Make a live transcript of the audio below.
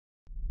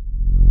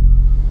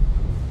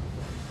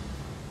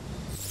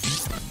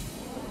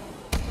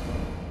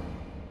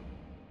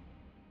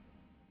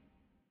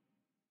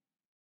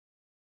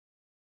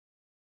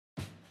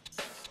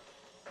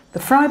The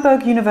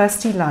Freiburg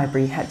University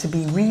Library had to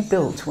be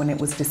rebuilt when it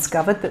was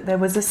discovered that there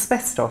was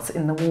asbestos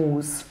in the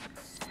walls.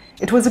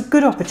 It was a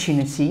good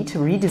opportunity to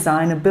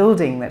redesign a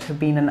building that had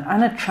been an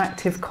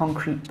unattractive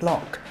concrete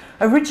block,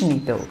 originally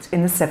built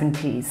in the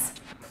 70s.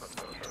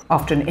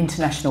 After an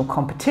international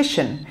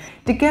competition,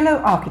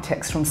 Degello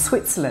architects from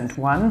Switzerland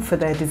won for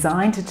their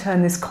design to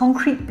turn this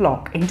concrete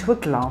block into a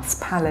glass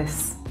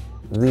palace.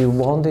 We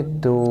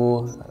wanted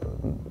to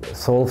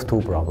solve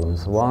two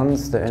problems.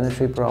 One's the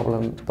energy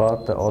problem,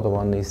 but the other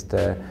one is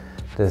the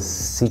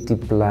city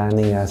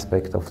planning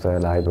aspect of the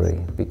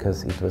library,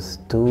 because it was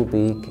too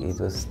big,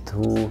 it was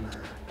too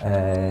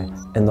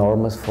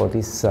enormous for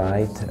this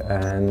site,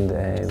 and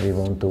we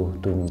want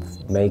to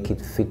make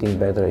it fitting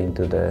better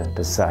into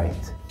the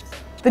site.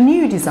 The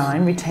new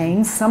design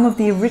retains some of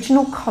the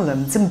original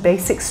columns and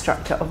basic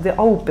structure of the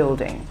old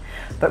building,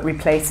 but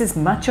replaces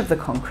much of the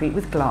concrete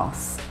with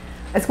glass.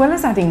 As well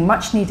as adding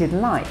much needed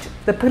light,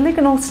 the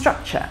polygonal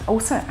structure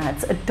also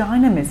adds a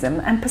dynamism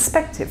and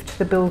perspective to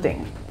the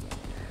building.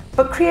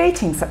 But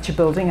creating such a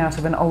building out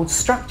of an old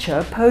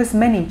structure posed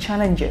many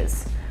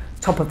challenges.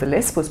 Top of the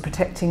list was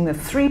protecting the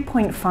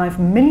 3.5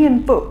 million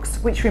books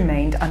which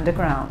remained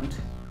underground.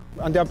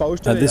 At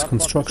this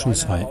construction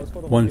site,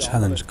 one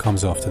challenge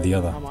comes after the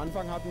other.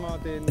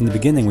 In the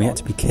beginning, we had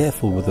to be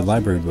careful with the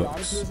library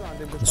books.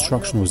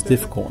 Construction was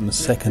difficult on the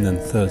second and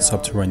third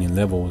subterranean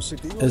levels,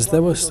 as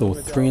there were still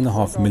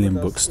 3.5 million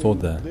books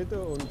stored there.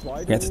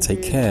 We had to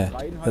take care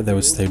that they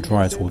would stay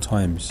dry at all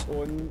times.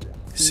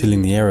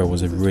 Sealing the area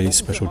was a really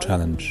special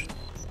challenge.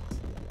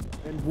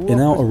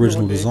 In our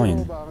original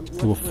design,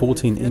 there were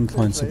 14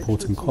 incline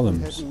supporting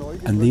columns,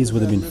 and these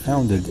would have been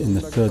founded in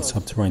the third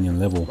subterranean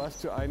level.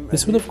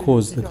 This would have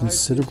caused a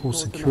considerable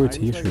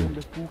security issue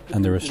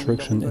and a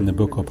restriction in the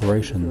book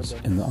operations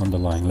in the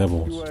underlying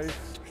levels.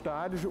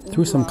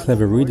 Through some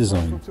clever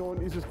redesign,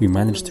 we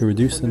managed to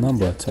reduce the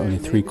number to only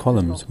 3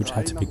 columns which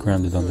had to be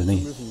grounded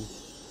underneath.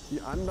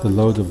 The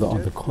load of the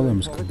other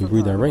columns could be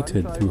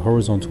redirected through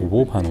horizontal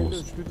wall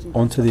panels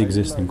onto the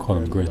existing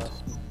column grid.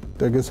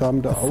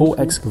 The full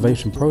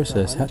excavation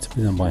process had to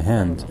be done by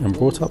hand and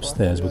brought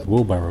upstairs with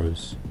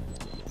wheelbarrows.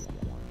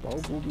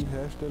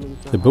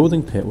 The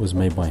building pit was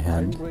made by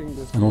hand,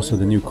 and also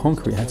the new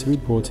concrete had to be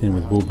brought in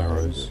with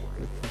wheelbarrows.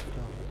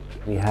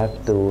 We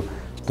had to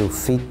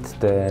fit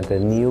the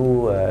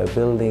new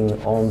building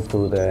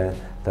onto the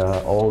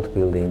old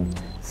building.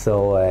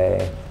 So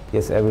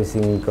yes,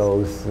 everything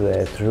goes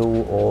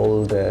through,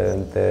 all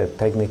the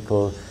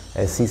technical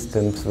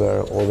systems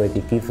were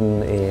already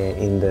given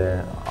in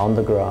the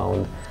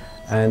underground,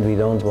 and we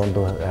don't want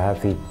to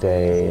have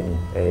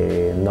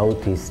it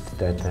noticed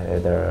that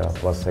there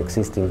was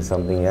existing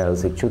something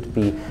else. It should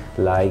be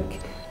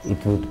like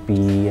it would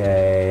be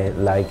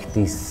like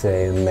this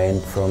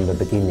meant from the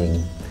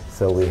beginning.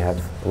 So we have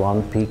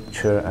one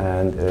picture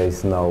and there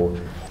is no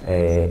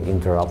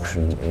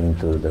interruption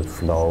into the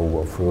flow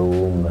of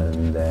room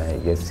and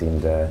yes,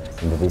 in the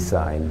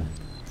design.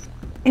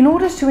 In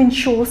order to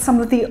ensure some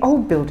of the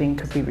old building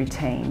could be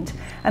retained,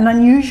 an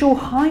unusual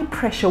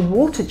high-pressure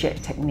water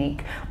jet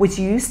technique was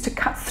used to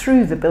cut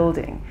through the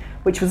building,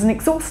 which was an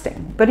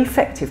exhausting but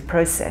effective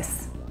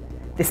process.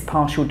 This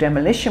partial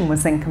demolition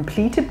was then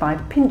completed by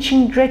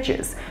pinching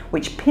dredgers,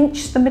 which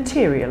pinched the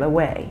material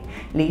away,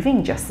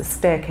 leaving just the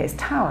staircase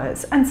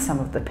towers and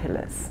some of the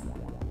pillars.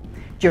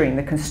 During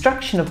the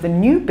construction of the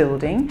new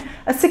building,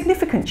 a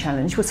significant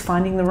challenge was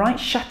finding the right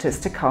shutters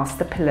to cast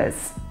the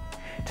pillars.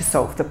 To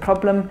solve the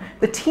problem,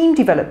 the team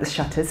developed the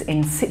shutters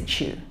in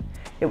situ.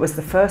 It was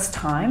the first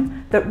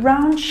time that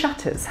round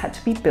shutters had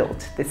to be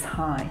built this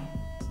high.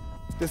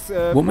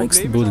 What makes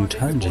the building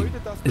challenging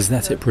is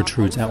that it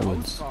protrudes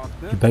outwards.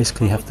 You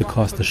basically have to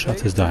cast the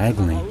shutters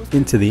diagonally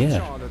into the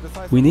air.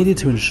 We needed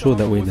to ensure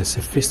that we had a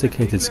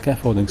sophisticated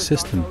scaffolding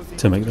system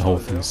to make the whole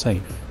thing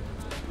safe.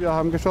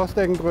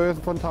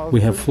 We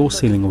have floor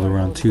ceiling of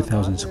around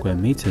 2,000 square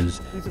meters,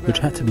 which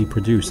had to be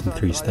produced in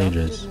 3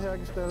 stages.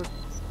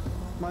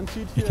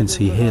 You can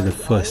see here the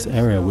first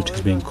area which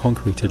is being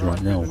concreted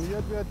right now.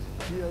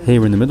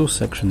 Here in the middle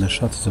section the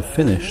shutters are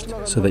finished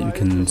so that you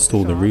can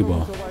install the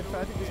rebar.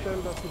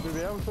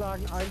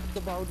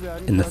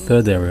 In the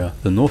third area,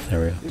 the north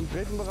area,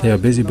 they are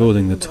busy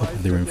building the top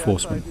of the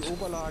reinforcement.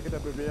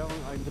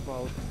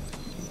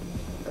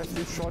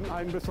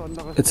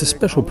 It's a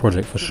special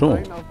project for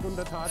sure.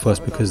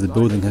 First because the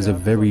building has a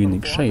very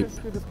unique shape,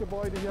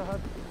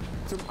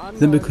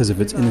 then because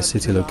of its inner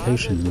city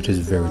location, which is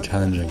very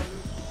challenging.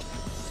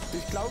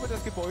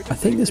 I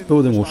think this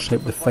building will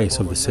shape the face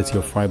of the city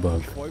of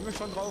Freiburg,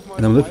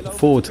 and I'm looking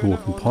forward to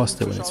walking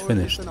past it when it's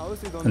finished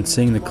and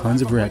seeing the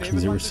kinds of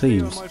reactions it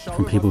receives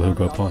from people who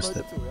go past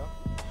it.